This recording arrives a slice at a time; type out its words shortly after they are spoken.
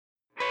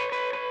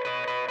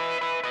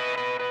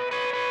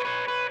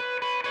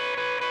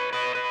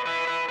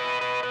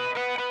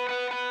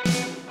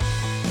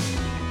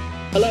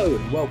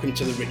welcome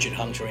to the Richard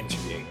Hunter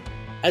interview.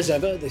 As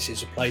ever, this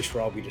is a place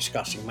where I'll be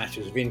discussing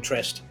matters of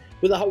interest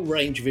with a whole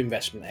range of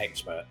investment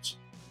experts.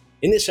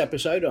 In this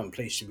episode, I'm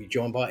pleased to be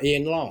joined by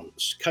Ian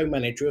Lance,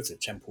 co-manager of the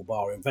Temple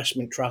Bar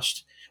Investment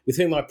Trust, with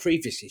whom I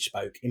previously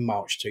spoke in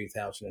March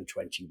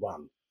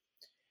 2021.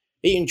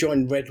 Ian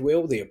joined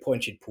Redwheel, the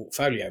appointed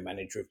portfolio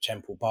manager of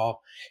Temple Bar,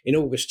 in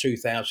August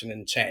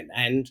 2010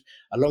 and,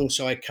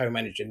 alongside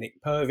co-manager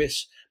Nick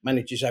Purvis,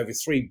 manages over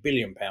 £3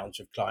 billion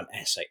of client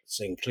assets,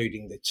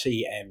 including the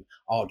TM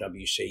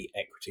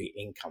Equity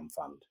Income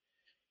Fund.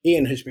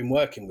 Ian has been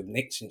working with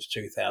Nick since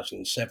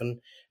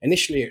 2007,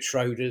 initially at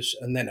Schroders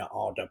and then at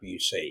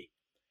RWC.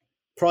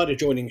 Prior to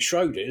joining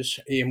Schroders,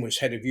 Ian was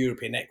head of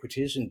European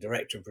equities and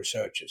director of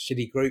research at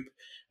Citigroup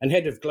and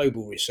head of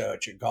global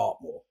research at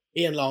Gartmore.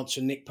 Ian Lance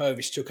and Nick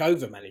Purvis took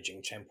over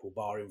managing Temple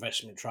Bar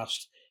Investment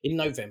Trust in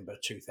November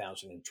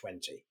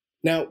 2020.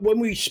 Now, when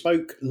we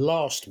spoke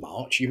last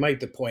March, you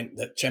made the point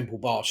that Temple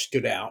Bar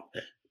stood out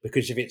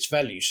because of its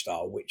value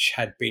style, which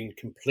had been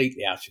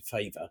completely out of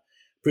favour.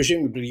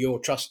 Presumably your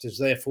trust has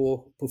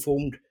therefore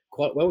performed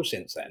quite well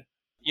since then.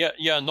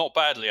 Yeah, not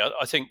badly.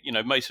 I think,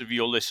 most of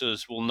your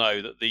listeners will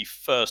know that the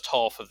first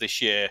half of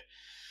this year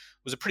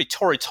was a pretty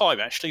torrid time,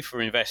 actually,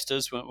 for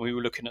investors when we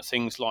were looking at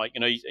things like,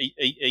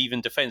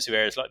 even defensive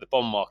areas like the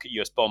bond market,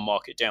 US bond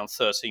market down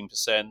 13%,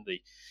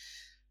 the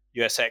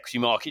US equity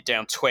market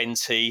down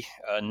 20%,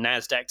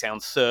 NASDAQ down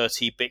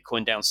 30%,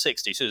 Bitcoin down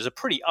 60%. So it was a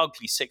pretty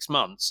ugly 6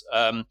 months.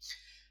 And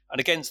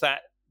against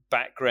that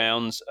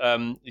background,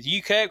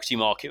 the UK equity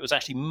market was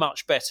actually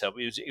much better.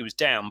 It was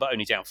down, but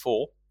only down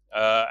 4%.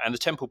 And the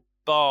Temple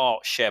Bar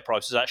share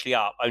price was actually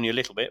up only a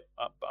little bit,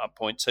 up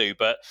 0.2%.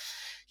 But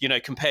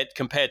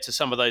compared to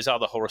some of those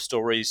other horror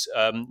stories,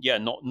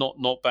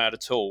 not bad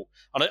at all.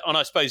 And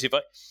I suppose if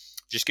I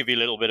just give you a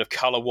little bit of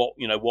colour, what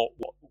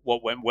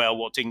went well,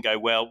 what didn't go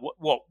well,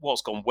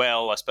 what's gone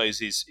well, I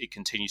suppose it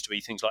continues to be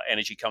things like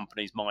energy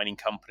companies, mining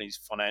companies,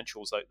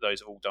 financials.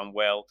 Those have all done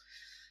well.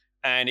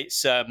 And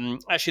it's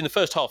actually in the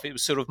first half, it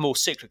was sort of more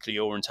cyclically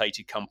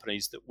orientated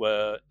companies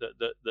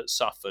that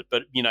suffered.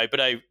 But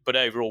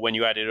overall, when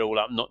you add it all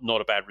up, not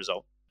a bad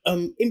result.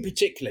 In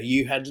particular,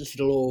 you had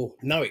little or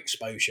no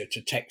exposure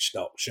to tech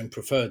stocks and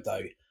preferred,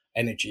 though,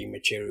 energy,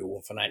 material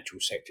and financial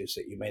sectors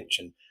that you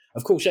mentioned.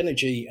 Of course,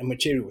 energy and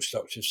material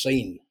stocks have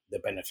seen the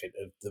benefit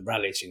of the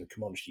rallies in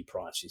commodity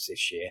prices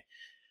this year.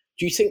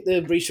 Do you think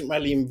the recent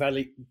rally in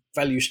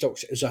value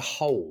stocks as a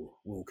whole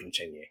will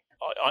continue?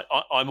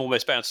 I'm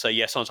almost bound to say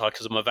yes, aren't I?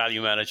 Because I'm a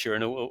value manager,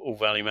 and all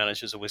value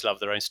managers always love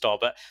their own style.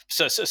 But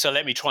so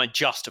let me try and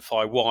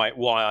justify why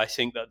I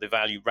think that the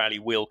value rally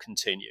will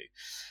continue.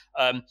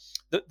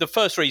 The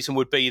first reason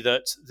would be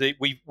that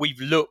we've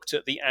looked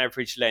at the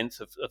average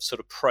length of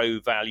sort of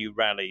pro-value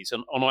rallies,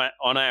 and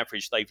on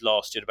average they've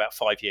lasted about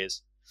 5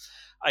 years.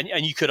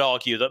 And you could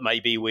argue that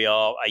maybe we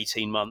are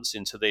 18 months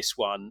into this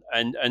one,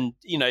 and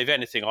if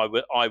anything,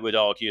 I would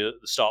argue that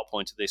the start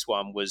point of this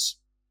one was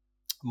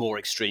more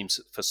extreme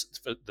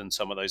than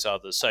some of those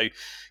others. So,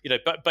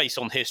 but based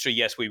on history,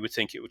 yes, we would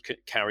think it would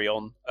carry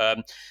on.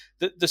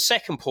 The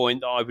second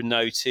point that I would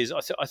note is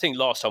I think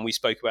last time we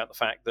spoke about the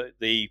fact that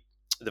the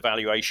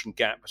valuation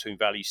gap between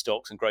value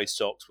stocks and growth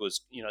stocks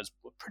was,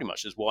 pretty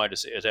much as wide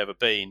as it had ever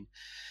been.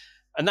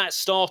 And that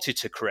started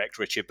to correct,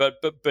 Richard, but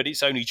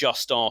it's only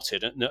just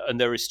started, and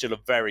there is still a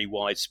very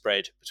wide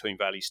spread between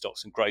value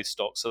stocks and growth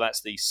stocks. So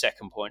that's the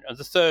second point. And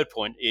the third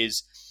point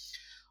is,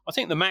 I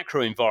think the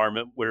macro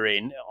environment we're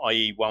in,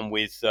 i.e. one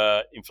with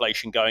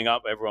inflation going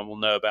up, everyone will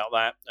know about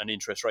that, and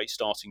interest rates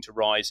starting to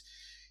rise,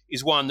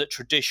 is one that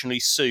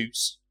traditionally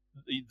suits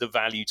the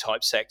value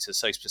type sectors,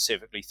 so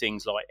specifically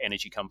things like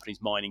energy companies,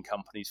 mining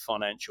companies,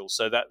 financials.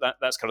 So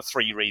that's kind of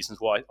three reasons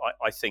why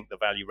I think the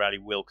value rally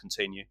will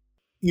continue.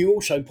 You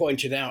also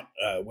pointed out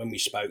when we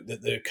spoke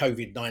that the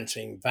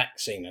COVID-19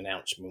 vaccine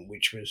announcement,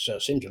 which was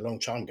seemed a long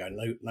time ago,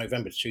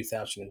 November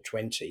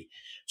 2020,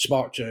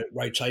 sparked a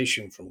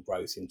rotation from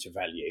growth into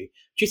value.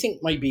 Do you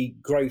think maybe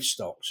growth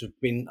stocks have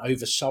been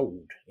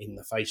oversold in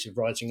the face of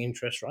rising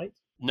interest rates?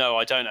 No,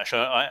 I don't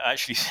actually. I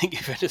actually think,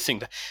 if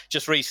anything,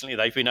 just recently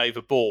they've been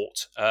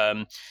overbought.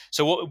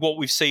 So what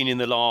we've seen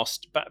in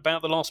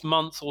about the last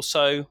month or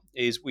so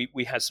is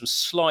we had some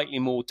slightly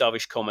more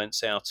dovish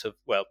comments out of,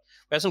 we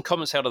had some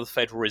comments out of the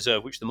Federal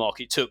Reserve, which the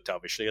market took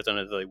dovishly. I don't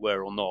know if they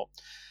were or not.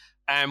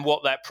 And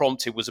what that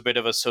prompted was a bit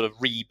of a sort of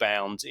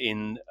rebound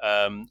in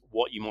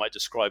what you might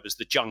describe as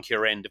the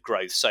junkier end of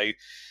growth. So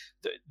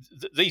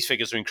these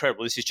figures are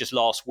incredible. This is just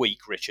last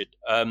week, Richard.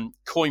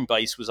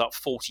 Coinbase was up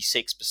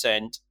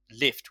 46%,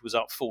 Lyft was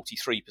up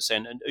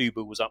 43%, and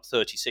Uber was up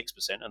 36%,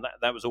 and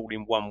that was all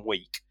in 1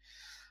 week.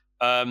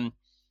 And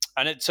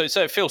so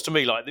it feels to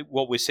me like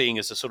what we're seeing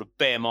is a sort of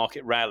bear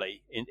market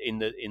rally in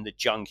the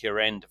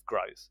junkier end of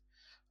growth.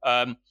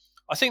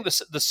 I think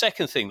the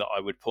second thing that I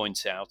would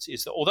point out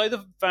is that although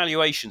the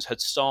valuations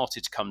had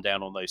started to come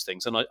down on those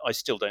things, and I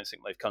still don't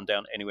think they've come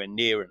down anywhere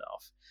near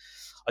enough,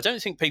 I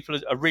don't think people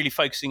are really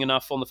focusing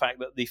enough on the fact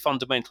that the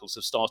fundamentals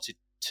have started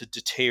to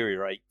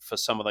deteriorate for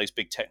some of those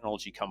big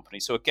technology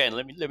companies. So again,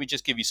 let me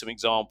just give you some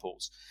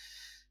examples.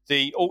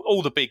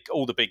 All the big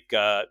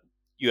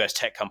US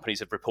tech companies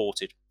have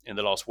reported in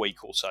the last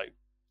week or so.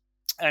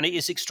 And it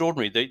is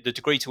extraordinary the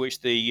degree to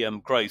which the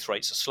growth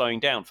rates are slowing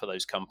down for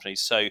those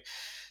companies. So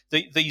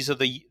these are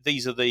the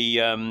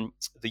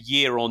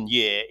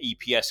year-on-year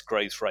EPS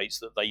growth rates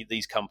that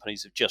these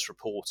companies have just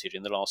reported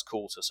in the last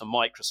quarter. So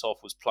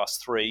Microsoft was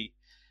 +3,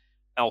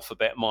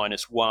 Alphabet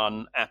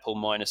 -1, Apple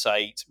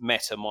 -8,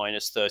 Meta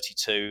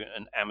 -32,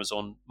 and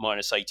Amazon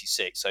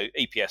 -86. So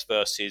EPS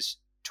versus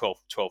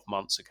 12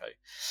 months ago.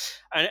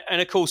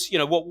 And of course,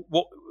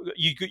 what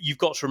you've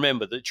got to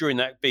remember that during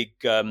that big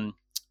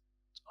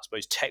I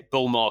suppose tech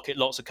bull market,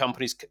 lots of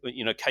companies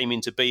came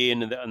into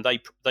being, and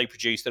they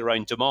produced their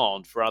own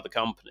demand for other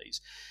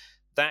companies.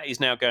 That is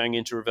now going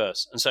into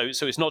reverse, and so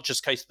it's not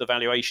just a case of the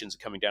valuations are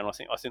coming down. I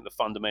think the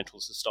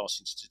fundamentals are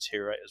starting to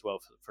deteriorate as well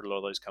for a lot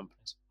of those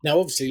companies. Now,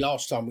 obviously,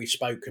 last time we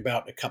spoke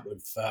about a couple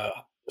of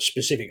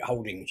specific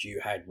holdings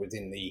you had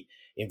within the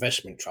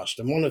investment trust,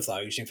 and one of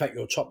those, in fact,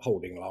 your top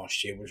holding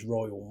last year was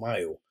Royal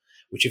Mail,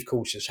 which of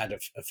course has had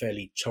a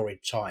fairly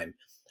torrid time.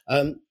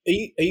 Are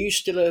you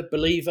still a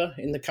believer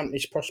in the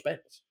company's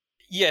prospects?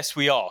 Yes,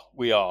 we are.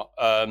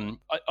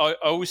 I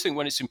always think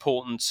when it's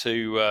important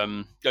to,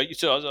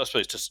 I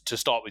suppose to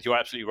start with, you're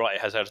absolutely right.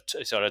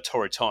 It's had a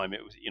torrid time.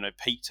 It was,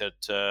 peaked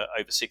at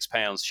over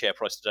 £6. Share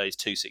price today is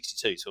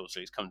 2.62. So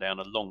obviously it's come down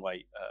a long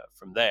way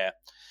from there.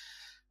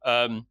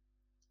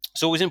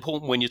 It's always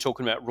important when you're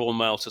talking about Royal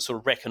Mail to sort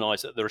of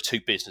recognise that there are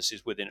two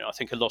businesses within it. I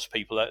think a lot of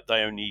people,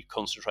 they only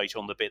concentrate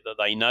on the bit that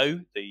they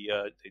know, the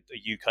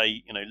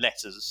UK,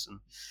 letters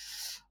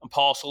and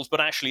parcels,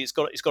 but actually it's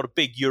got a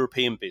big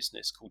European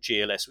business called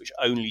GLS, which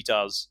only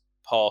does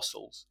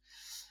parcels,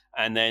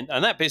 and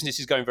that business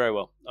is going very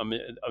well. I mean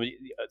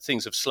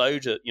things have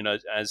slowed,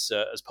 as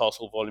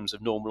parcel volumes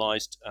have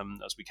normalised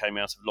as we came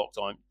out of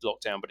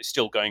lockdown, but it's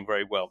still going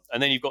very well.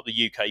 And then you've got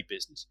the UK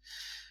business.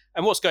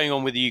 And what's going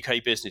on with the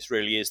UK business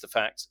really is the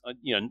fact,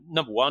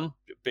 number one,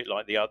 a bit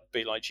like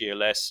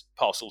GLS,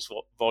 parcels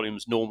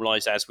volumes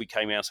normalised as we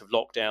came out of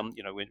lockdown.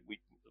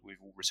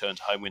 We've all returned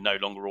home. We're no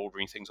longer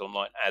ordering things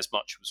online as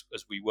much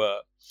as we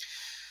were.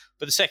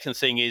 But the second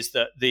thing is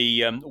that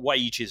the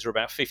wages are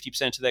about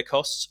 50% of their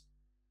costs.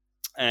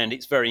 And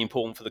it's very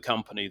important for the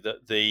company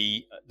that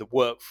the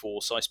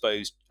workforce, I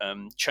suppose,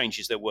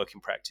 changes their working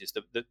practice.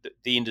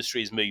 The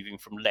industry is moving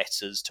from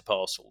letters to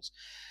parcels.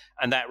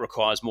 And that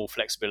requires more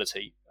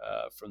flexibility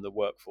from the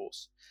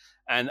workforce.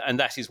 And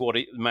that is what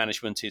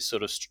management is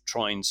sort of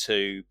trying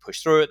to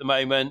push through at the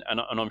moment. And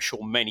I'm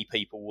sure many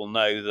people will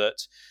know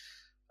that,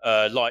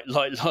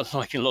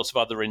 like in lots of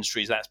other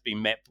industries, that's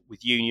been met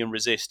with union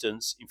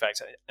resistance. In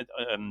fact,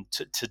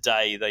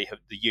 today the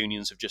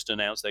unions have just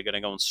announced they're going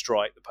to go on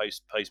strike. The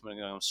postmen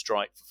are going on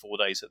strike for 4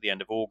 days at the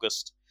end of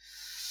August.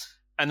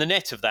 And the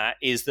net of that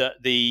is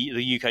that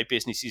the UK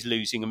business is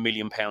losing £1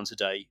 million a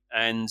day.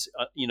 And,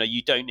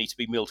 you don't need to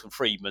be Milton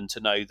Friedman to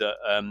know that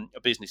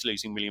a business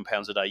losing £1 million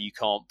a day, you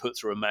can't put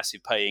through a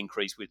massive pay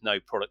increase with no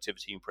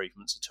productivity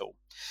improvements at all.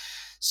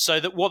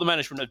 So that what the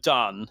management have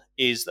done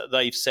is that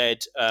they've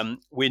said,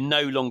 we're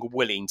no longer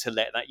willing to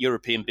let that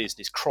European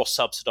business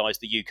cross-subsidise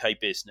the UK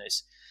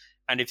business.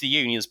 And if the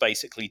unions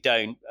basically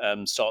don't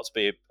start to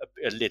be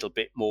a little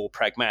bit more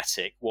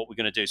pragmatic, what we're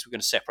going to do is we're going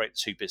to separate the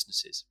two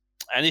businesses.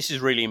 And this is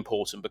really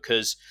important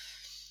because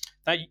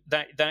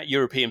that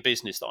European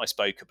business that I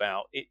spoke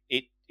about,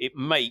 it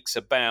makes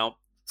about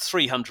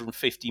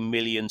 350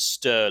 million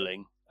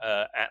sterling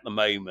at the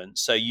moment.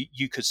 So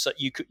you could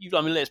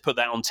let's put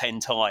that on 10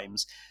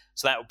 times.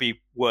 So that would be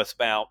worth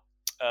about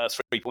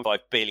 3.5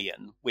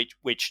 billion, which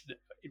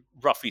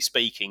roughly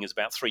speaking is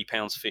about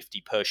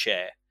 £3.50 per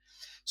share.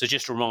 So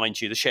just to remind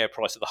you, the share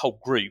price of the whole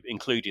group,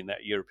 including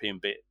that European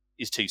bit,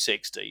 is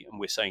 260, and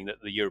we're saying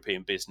that the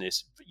European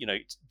business,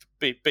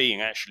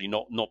 being actually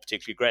not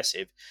particularly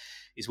aggressive,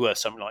 is worth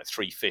something like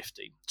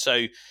 350.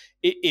 So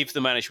if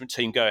the management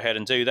team go ahead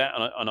and do that,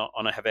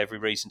 and I have every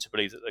reason to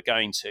believe that they're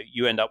going to,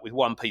 you end up with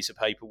one piece of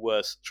paper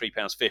worth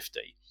 £3.50.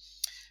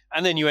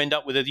 And then you end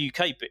up with a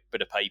UK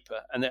bit of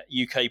paper, and that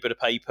UK bit of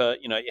paper,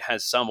 it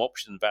has some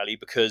option value,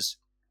 because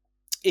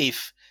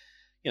if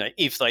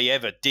they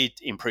ever did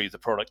improve the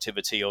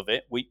productivity of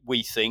it,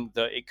 we think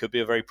that it could be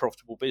a very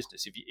profitable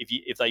business.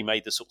 If they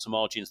made the sorts of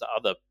margins that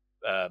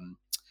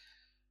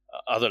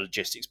other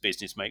logistics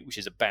business make, which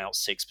is about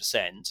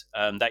 6%,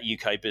 that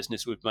UK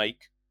business would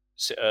make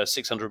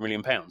 £600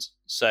 million.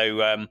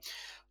 So,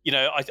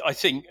 I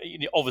think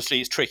obviously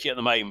it's tricky at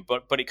the moment,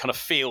 but it kind of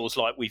feels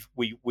like we've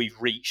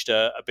reached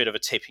a bit of a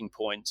tipping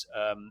point,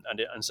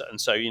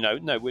 and so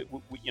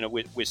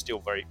we're still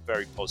very,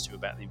 very positive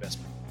about the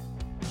investment.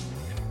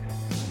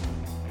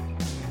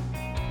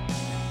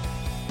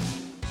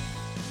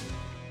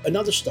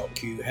 Another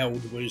stock you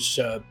held was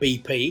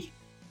BP.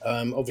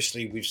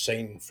 Obviously, we've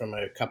seen from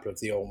a couple of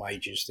the oil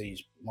majors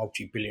these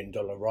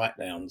multi-billion-dollar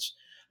write-downs.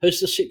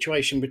 Has the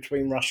situation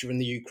between Russia and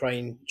the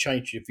Ukraine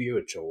changed your view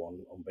at all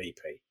on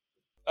BP?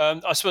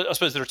 I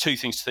suppose there are two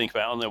things to think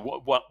about.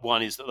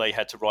 One is that they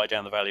had to write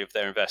down the value of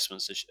their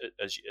investments,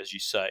 as you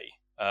say.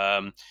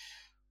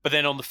 But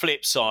then on the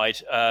flip side,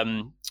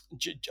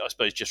 I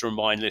suppose just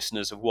remind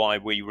listeners of why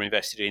we were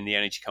invested in the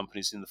energy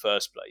companies in the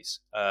first place.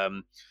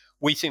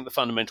 We think the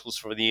fundamentals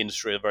for the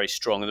industry are very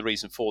strong, and the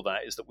reason for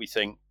that is that we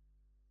think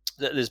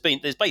that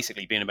there's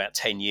basically been about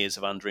 10 years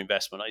of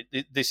underinvestment.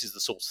 This is the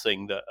sort of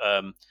thing that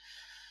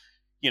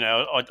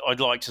I'd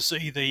like to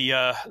see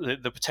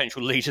the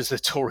potential leaders of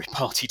the Tory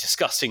party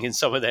discussing in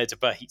some of their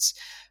debates,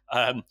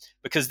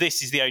 because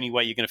this is the only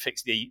way you're going to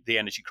fix the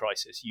energy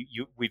crisis.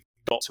 We've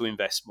got to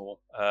invest more.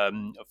 A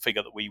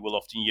figure that we will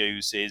often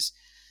use is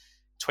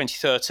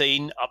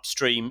 2013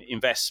 upstream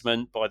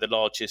investment by the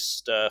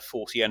largest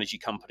 40 energy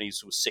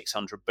companies was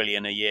 600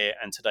 billion a year,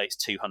 and today it's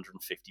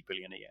 250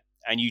 billion a year.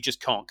 And you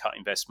just can't cut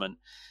investment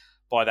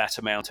by that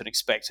amount and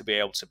expect to be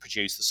able to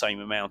produce the same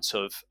amount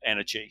of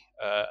energy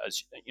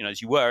as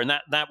you were. And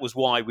that was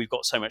why we've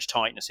got so much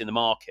tightness in the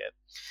market.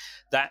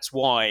 That's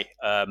why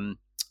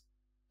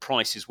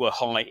prices were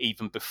high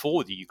even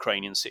before the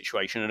Ukrainian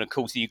situation, and of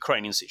course the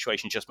Ukrainian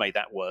situation just made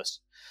that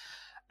worse.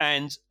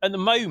 And at the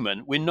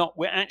moment,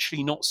 we're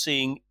actually not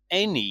seeing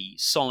any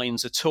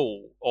signs at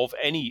all of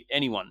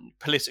anyone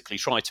politically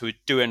try to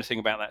do anything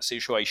about that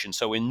situation.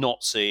 So we're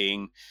not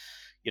seeing,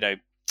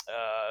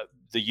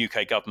 the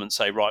UK government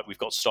say, right, we've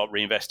got to start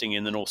reinvesting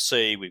in the North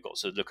Sea, we've got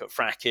to look at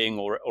fracking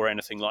or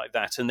anything like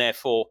that. And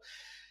therefore,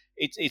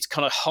 it's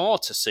kind of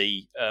hard to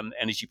see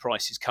energy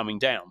prices coming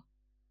down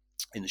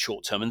in the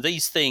short term. And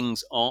these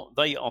things are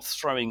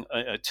throwing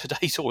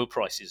today's oil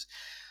prices.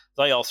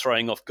 They are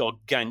throwing off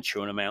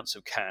gargantuan amounts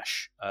of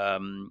cash.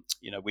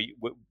 We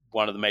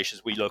one of the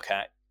measures we look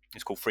at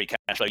is called free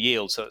cash flow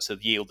yield. So it's the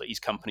yield that these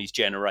companies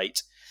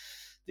generate,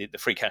 the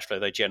free cash flow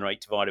they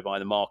generate divided by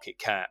the market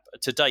cap.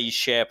 Today's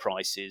share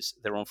prices,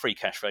 they're on free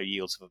cash flow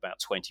yields of about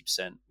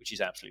 20%, which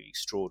is absolutely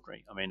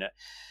extraordinary. I mean,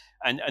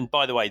 and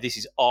by the way, this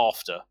is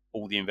after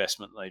all the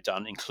investment they've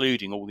done,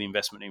 including all the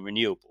investment in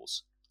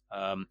renewables.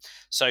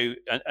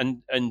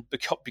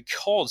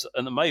 Because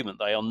at the moment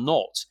they are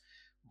not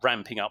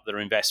ramping up their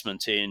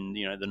investment in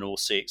the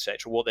North Sea,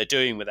 etc. What they're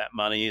doing with that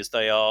money is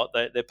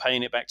they're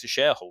paying it back to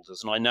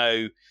shareholders. And I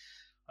know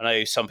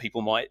some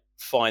people might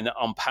find that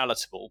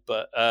unpalatable,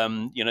 but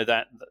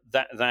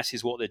that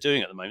is what they're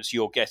doing at the moment. So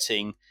you're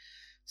getting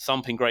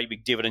thumping great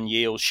big dividend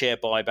yields, share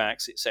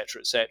buybacks,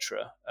 etc.,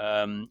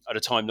 at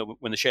a time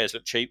when the shares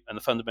look cheap and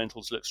the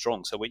fundamentals look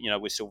strong. So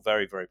we're still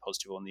very, very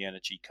positive on the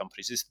energy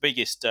companies. It's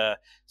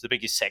the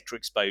biggest sector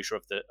exposure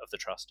of the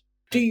trust.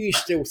 Do you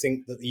still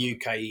think that the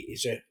UK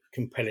is a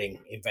compelling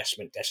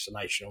investment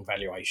destination on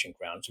valuation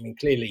grounds? I mean,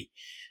 clearly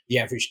the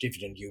average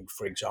dividend yield,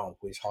 for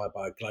example, is high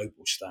by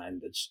global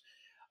standards.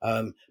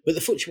 But the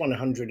FTSE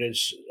 100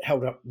 has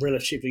held up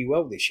relatively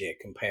well this year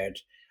compared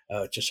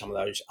to some of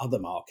those other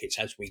markets,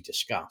 as we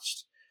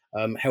discussed,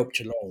 helped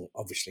along,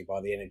 obviously,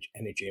 by the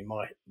energy and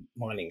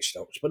mining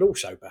stocks, but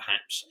also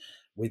perhaps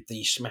with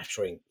the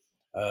smattering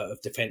of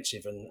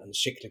defensive and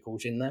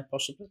cyclicals in there,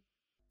 possibly?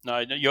 No,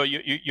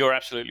 you're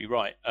absolutely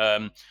right.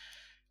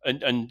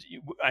 And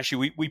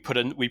actually, we put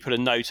a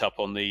note up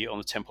on the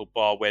Temple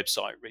Bar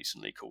website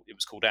recently. It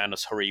was called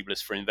Annus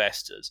Horribilis for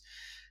Investors,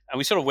 and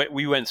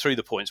we went through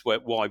the points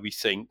why we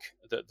think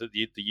that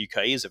the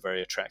UK is a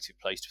very attractive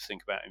place to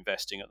think about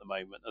investing at the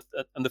moment.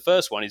 And the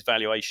first one is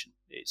valuation.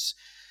 It's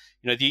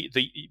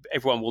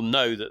everyone will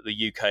know that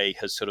the UK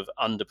has sort of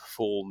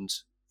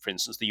underperformed, for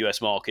instance, the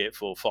US market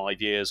for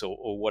 5 years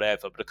or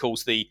whatever. But of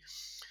course, the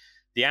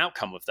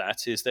outcome of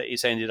that is that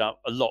it's ended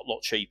up a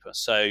lot cheaper.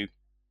 So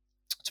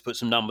to put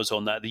some numbers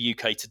on that, the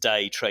UK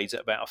today trades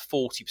at about a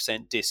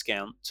 40%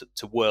 discount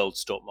to world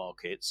stock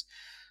markets.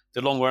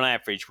 The long run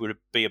average would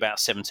be about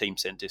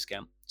 17%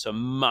 discount. So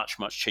much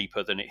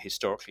cheaper than it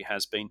historically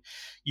has been.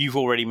 You've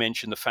already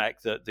mentioned the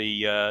fact that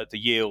the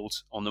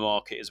yield on the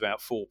market is about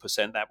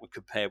 4%. That would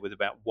compare with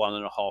about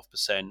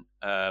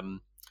 1.5%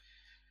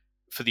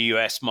 for the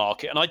US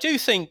market. And I do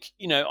think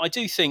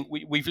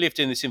we've lived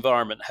in this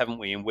environment, haven't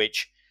we, in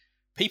which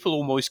people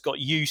almost got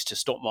used to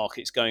stock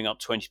markets going up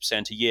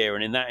 20% a year,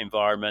 and in that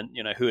environment,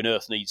 who on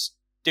earth needs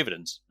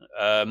dividends?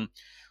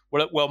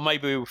 Well,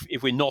 maybe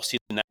if we're not in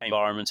that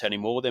environment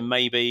anymore, then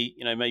maybe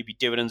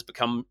dividends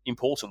become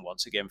important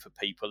once again for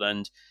people,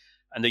 and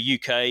the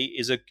UK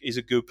is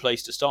a good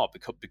place to start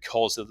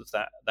because of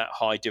that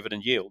high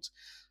dividend yield.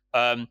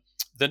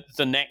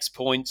 The next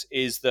point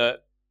is that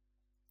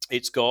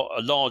it's got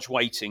a large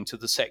weighting to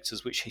the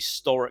sectors which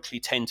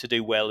historically tend to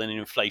do well in an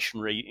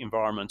inflationary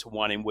environment,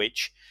 one in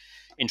which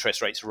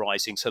interest rates are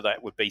rising. So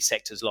that would be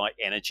sectors like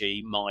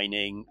energy,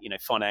 mining,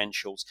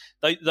 financials.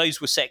 Those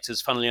were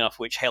sectors, funnily enough,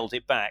 which held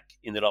it back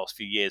in the last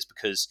few years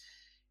because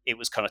it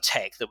was kind of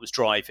tech that was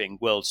driving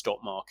world stock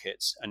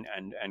markets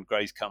and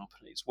growth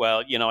companies.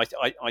 Well,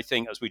 I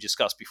think, as we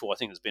discussed before, I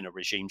think there's been a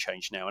regime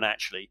change now. And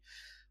actually,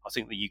 I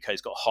think the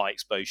UK's got high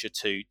exposure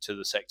to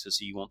the sectors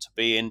that you want to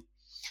be in.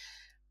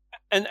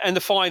 And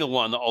the final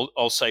one that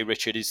I'll say,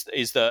 Richard, is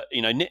that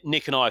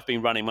Nick and I have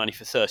been running money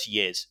for 30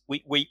 years.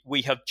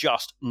 We have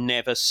just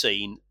never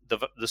seen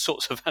the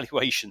sorts of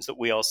valuations that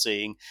we are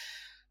seeing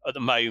at the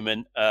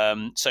moment.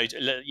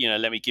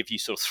 Let me give you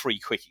sort of three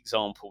quick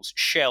examples.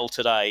 Shell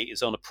today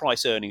is on a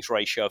price earnings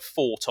ratio of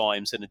 4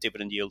 times and a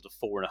dividend yield of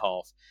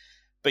 4.5.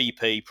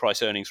 BP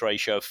price earnings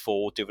ratio of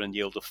 4, dividend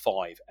yield of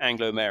 5.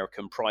 Anglo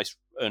American price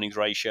earnings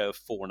ratio of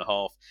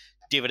 4.5,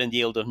 dividend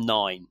yield of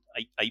 9,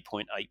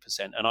 8.8%,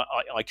 and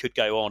I could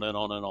go on and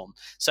on and on.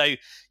 So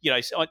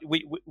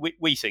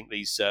we think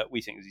these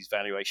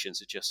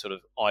valuations are just sort of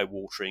eye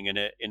watering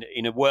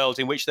in a world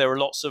in which there are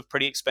lots of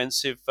pretty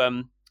expensive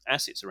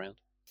assets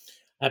around.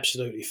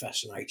 Absolutely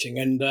fascinating,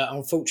 and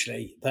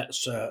unfortunately,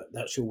 that's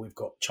all we've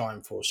got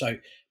time for. So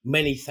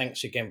many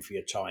thanks again for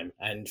your time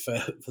and for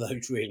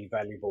those really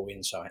valuable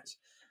insights.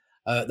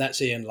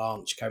 That's Ian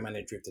Lance,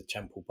 co-manager of the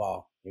Temple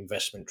Bar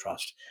Investment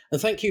Trust. And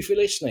thank you for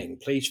listening.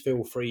 Please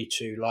feel free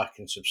to like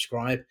and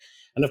subscribe.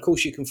 And of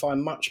course, you can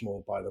find much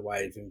more by the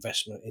way of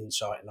investment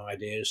insight and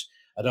ideas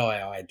at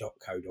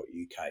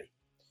ii.co.uk.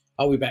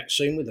 I'll be back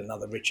soon with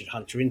another Richard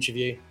Hunter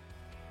interview.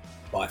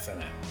 Bye for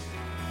now.